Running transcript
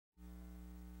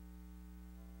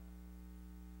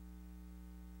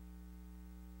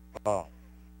Oh.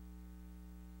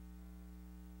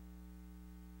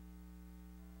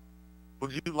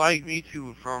 Would you like me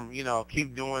to,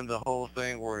 keep doing the whole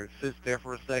thing where it sits there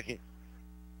for a second,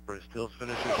 or it still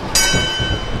finishes?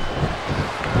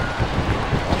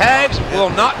 Tags will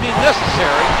not be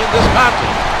necessary in this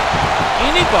contest.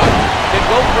 Anybody can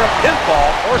go for a pinfall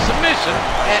or submission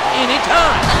at any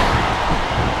time.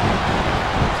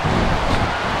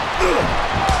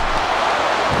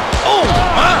 Oh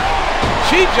my!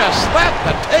 She just slapped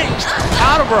the taste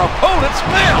out of her opponent's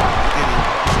mouth.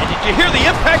 And did you hear the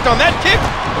impact on that kick?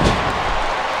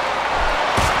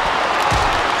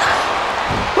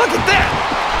 Look at that!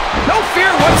 No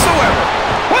fear whatsoever.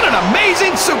 What an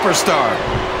amazing superstar!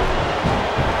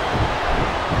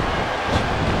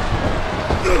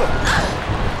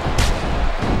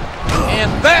 And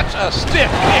that's a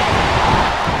stiff kick.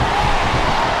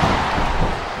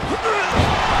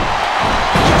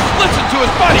 Just listen to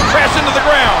his body crash into the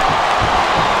ground.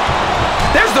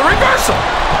 There's the reversal.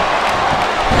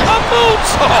 A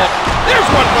moonsault. There's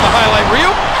one for the highlight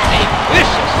reel. A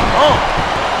vicious thump.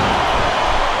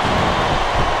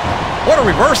 What a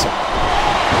reversal.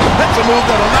 That's a move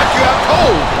that'll knock you out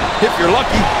cold, if you're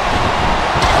lucky.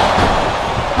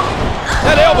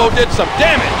 That elbow did some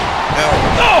damage.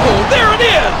 Oh, there it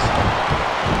is!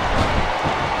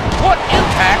 What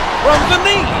impact from the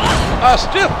knee? A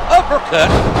stiff uppercut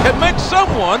can make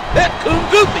someone that coon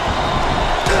goofy.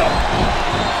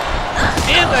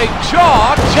 And a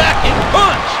jaw-jacking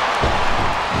punch.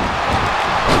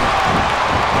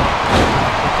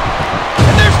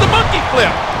 And there's the monkey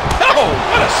flip. Oh,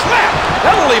 what a slap!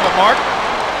 That'll leave a mark.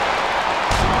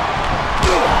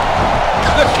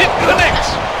 The kick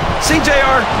connects. See,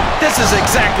 JR, this is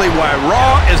exactly why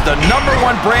Raw is the #1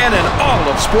 brand in all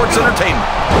of sports entertainment.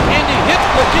 And he hits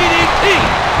the DDT.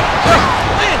 Just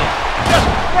planting, just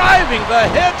driving the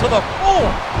head to the floor.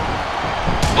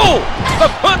 Oh, the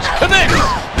punch connects.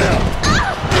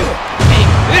 A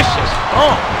vicious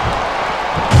thump.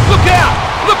 Look out,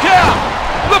 look out,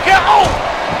 look out. Oh,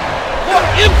 what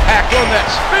impact on that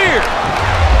spear.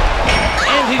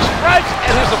 And he strikes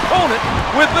at his opponent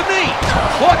with the knee.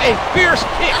 What a fierce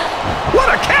kick. What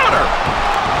a counter.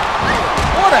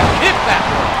 What a kick that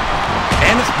was.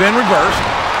 And it's been reversed.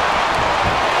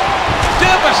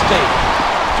 Devastating.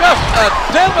 Just a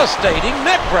devastating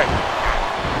neck breaker.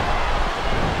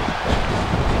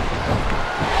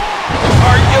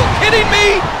 Are you kidding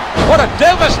me? What a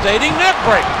devastating neck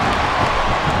breaker.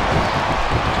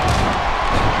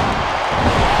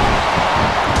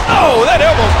 Oh, that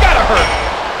elbow's gotta hurt.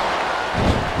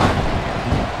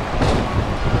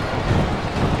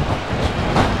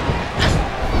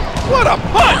 What a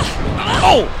punch!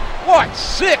 Oh, what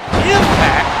sick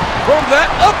impact from that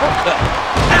uppercut.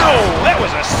 Ow, that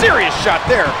was a serious shot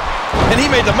there. And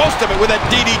he made the most of it with that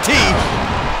DDT.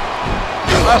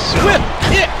 A swift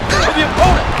kick to the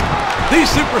opponent.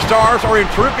 These superstars are in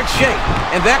terrific shape,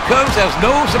 and that comes as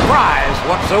no surprise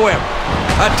whatsoever.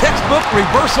 A textbook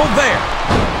reversal there.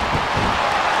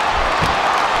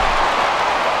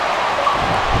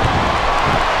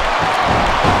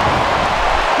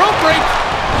 Rope break.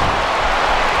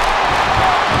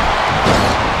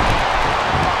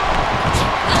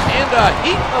 And a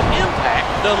heap of impact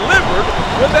delivered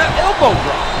with that elbow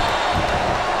drop.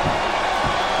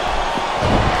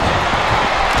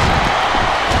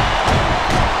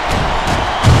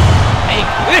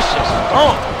 Vicious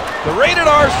thump. The Rated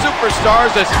R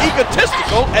superstar is as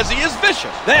egotistical as he is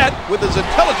vicious. That, with his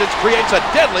intelligence, creates a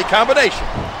deadly combination.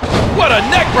 What a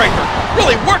neck breaker!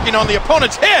 Really working on the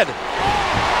opponent's head.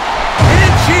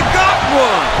 And she got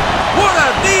one. What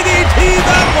a DDT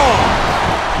that was.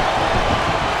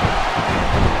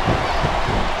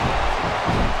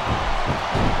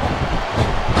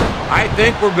 I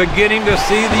think we're beginning to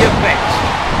see the effects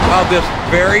of this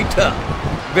very tough,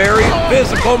 very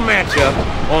physical matchup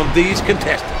on these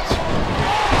contestants.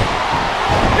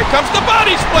 Here comes the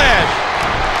body splash!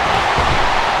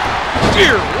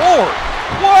 Dear Lord,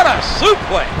 what a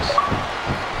suplex!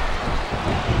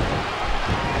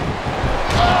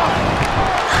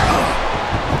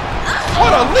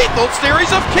 What a lethal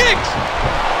series of kicks!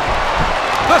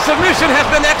 The submission has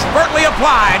been expertly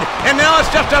applied, and now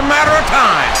it's just a matter of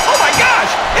time. Oh my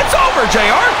gosh! It's over,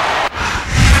 JR!